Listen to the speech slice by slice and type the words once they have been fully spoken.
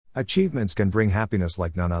Achievements can bring happiness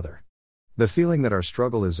like none other. The feeling that our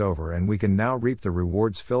struggle is over and we can now reap the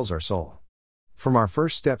rewards fills our soul. From our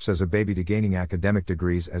first steps as a baby to gaining academic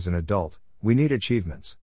degrees as an adult, we need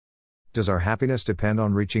achievements. Does our happiness depend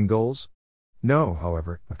on reaching goals? No,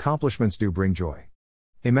 however, accomplishments do bring joy.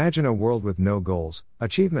 Imagine a world with no goals,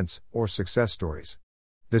 achievements, or success stories.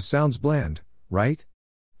 This sounds bland, right?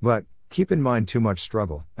 But, keep in mind too much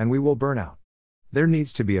struggle, and we will burn out. There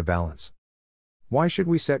needs to be a balance. Why should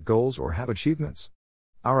we set goals or have achievements?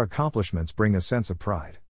 Our accomplishments bring a sense of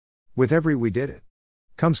pride. With every we did it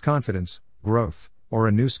comes confidence, growth, or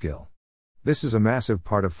a new skill. This is a massive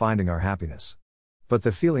part of finding our happiness. But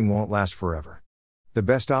the feeling won't last forever. The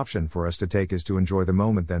best option for us to take is to enjoy the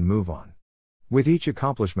moment then move on. With each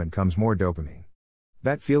accomplishment comes more dopamine.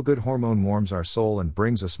 That feel-good hormone warms our soul and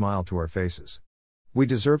brings a smile to our faces. We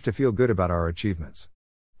deserve to feel good about our achievements.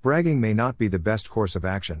 Bragging may not be the best course of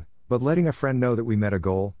action, but letting a friend know that we met a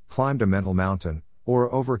goal, climbed a mental mountain,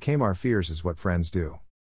 or overcame our fears is what friends do.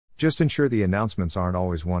 Just ensure the announcements aren't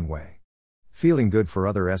always one way. Feeling good for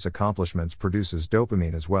others' accomplishments produces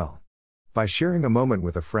dopamine as well. By sharing a moment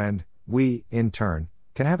with a friend, we, in turn,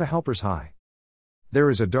 can have a helper's high. There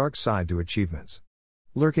is a dark side to achievements.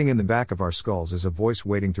 Lurking in the back of our skulls is a voice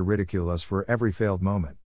waiting to ridicule us for every failed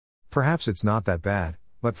moment. Perhaps it's not that bad,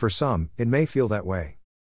 but for some, it may feel that way.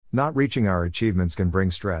 Not reaching our achievements can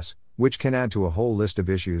bring stress, which can add to a whole list of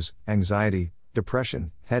issues: anxiety,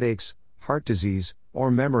 depression, headaches, heart disease, or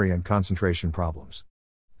memory and concentration problems.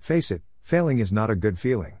 Face it, failing is not a good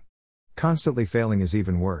feeling. Constantly failing is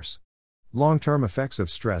even worse. Long-term effects of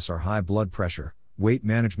stress are high blood pressure, weight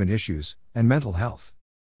management issues, and mental health.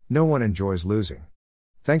 No one enjoys losing.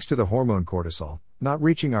 Thanks to the hormone cortisol, not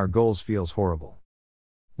reaching our goals feels horrible.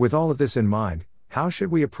 With all of this in mind, how should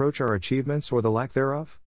we approach our achievements or the lack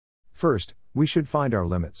thereof? First, we should find our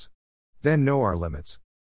limits. Then know our limits.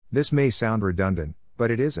 This may sound redundant,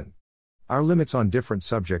 but it isn't. Our limits on different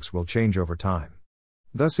subjects will change over time.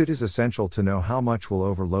 Thus it is essential to know how much will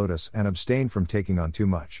overload us and abstain from taking on too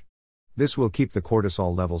much. This will keep the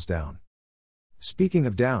cortisol levels down. Speaking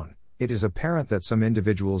of down, it is apparent that some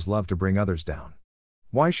individuals love to bring others down.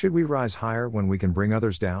 Why should we rise higher when we can bring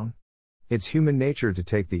others down? It's human nature to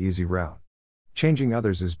take the easy route. Changing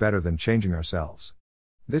others is better than changing ourselves.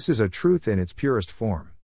 This is a truth in its purest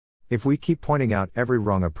form. If we keep pointing out every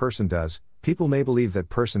wrong a person does, people may believe that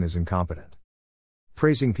person is incompetent.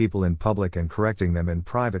 Praising people in public and correcting them in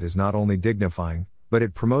private is not only dignifying, but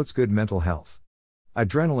it promotes good mental health.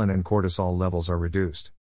 Adrenaline and cortisol levels are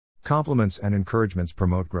reduced. Compliments and encouragements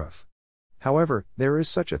promote growth. However, there is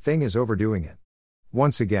such a thing as overdoing it.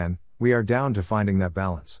 Once again, we are down to finding that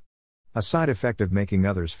balance. A side effect of making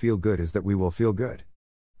others feel good is that we will feel good.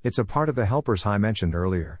 It's a part of the helper's high mentioned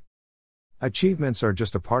earlier. Achievements are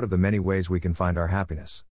just a part of the many ways we can find our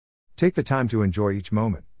happiness. Take the time to enjoy each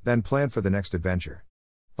moment, then plan for the next adventure.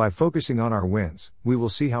 By focusing on our wins, we will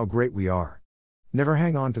see how great we are. Never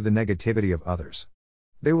hang on to the negativity of others.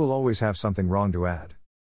 They will always have something wrong to add.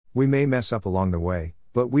 We may mess up along the way,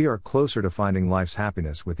 but we are closer to finding life's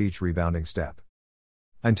happiness with each rebounding step.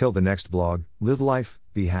 Until the next blog, live life,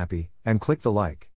 be happy, and click the like.